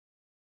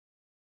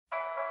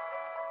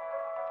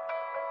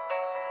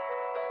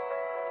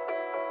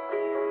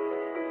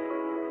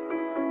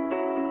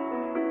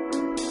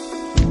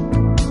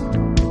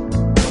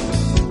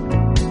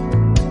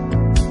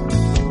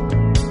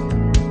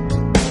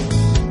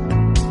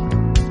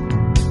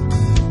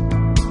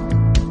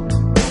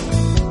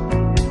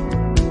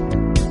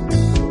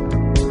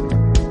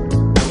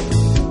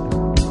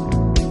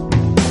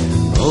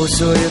Oh,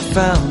 so you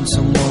found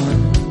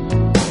someone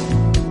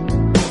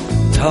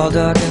tall,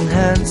 dark and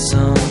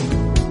handsome.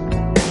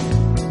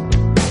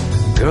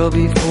 Girl,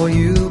 before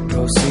you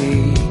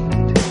proceed,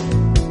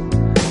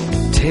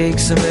 take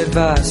some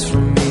advice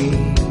from me.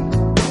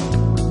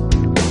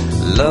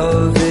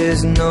 Love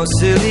is no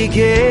silly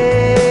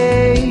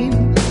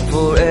game.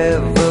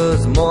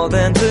 Forever's more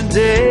than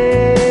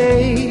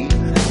today.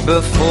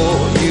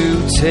 Before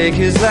you take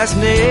his last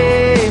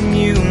name,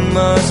 you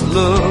must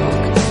look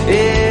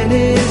in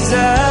his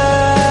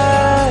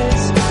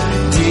eyes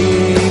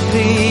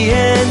deeply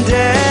and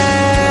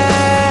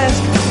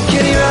ask,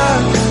 can he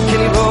rock, can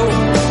he roll,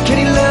 can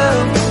he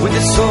love with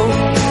his soul,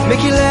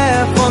 make you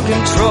laugh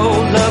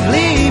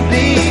uncontrollably,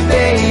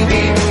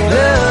 baby,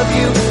 love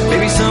you,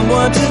 maybe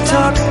someone to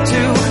talk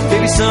to,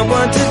 maybe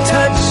someone to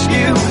touch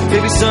you,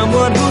 maybe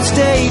someone who'll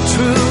stay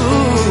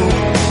true.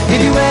 If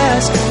you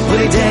ask, will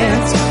he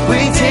dance, will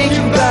he take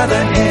you by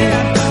the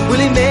hand, will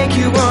he make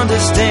you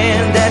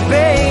understand that,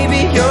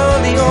 baby, you're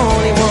the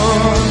only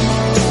one,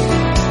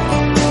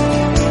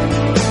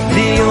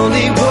 the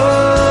only one.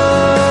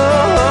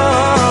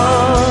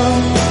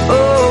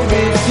 Oh,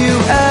 if you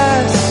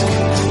ask,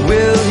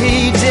 will he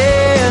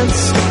dance,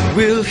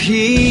 will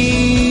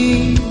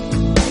he?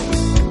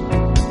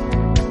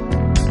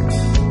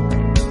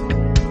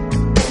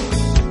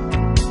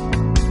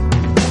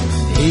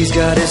 He's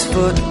got his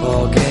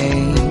football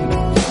game.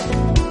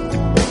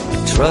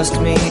 Trust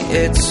me,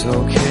 it's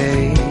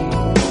okay.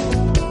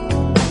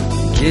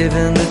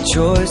 Given the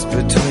choice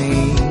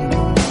between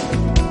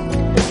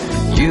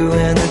you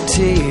and the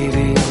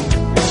TV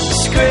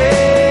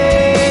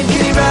screen,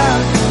 can he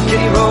rock, can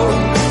he roll,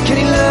 can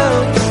he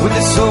love with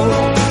his soul,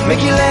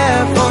 make you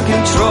laugh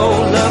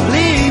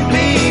uncontrollably,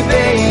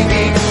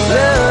 baby,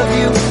 love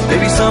you,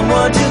 maybe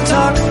someone to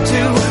talk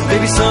to,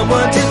 maybe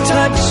someone to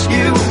touch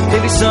you,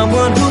 maybe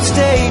someone who'll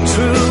stay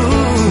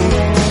true.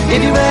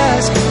 If you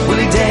ask, will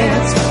he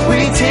dance, will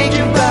he take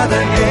you by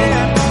the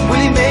hand, will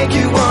he make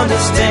you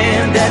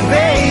understand that,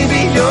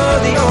 baby, you're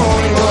the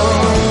only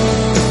one,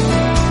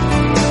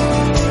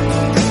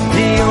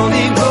 the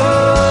only one.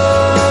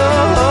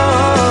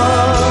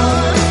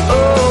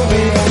 Oh,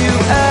 if you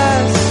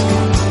ask,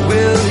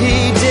 will he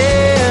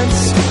dance,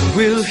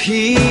 will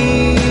he?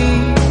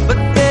 But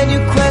then you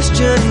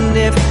question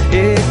if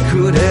it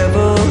could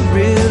ever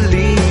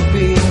really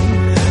be.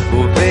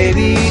 Well,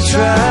 baby,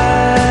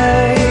 try.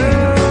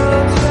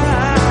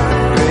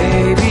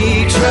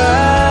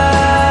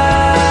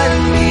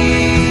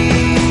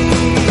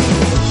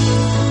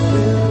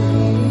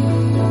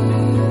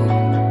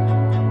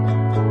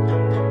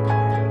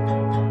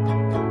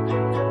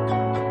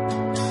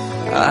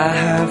 I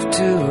have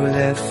two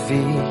left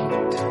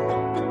feet,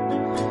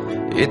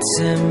 it's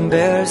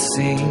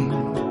embarrassing,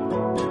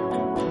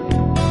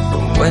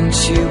 but when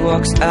she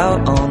walks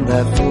out on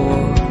that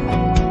floor,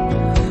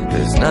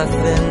 there's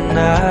nothing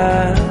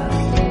I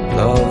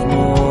love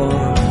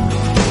more.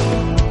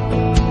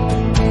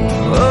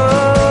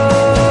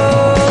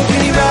 Oh,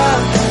 can he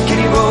rock, can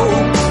he roll,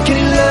 can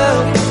he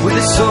love with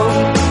his soul,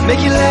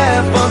 make you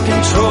laugh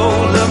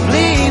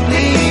uncontrollably,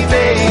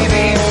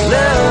 baby,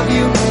 love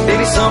you,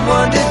 maybe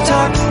someone to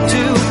talk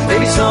to,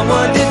 maybe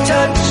someone to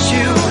touch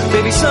you,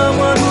 maybe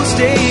someone who'll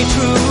stay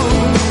true.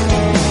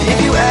 If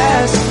you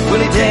ask,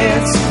 will he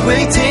dance, will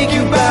he take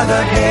you by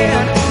the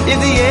hand, if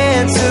the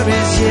answer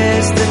is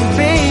yes, then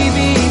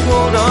baby,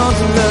 hold on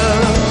to love.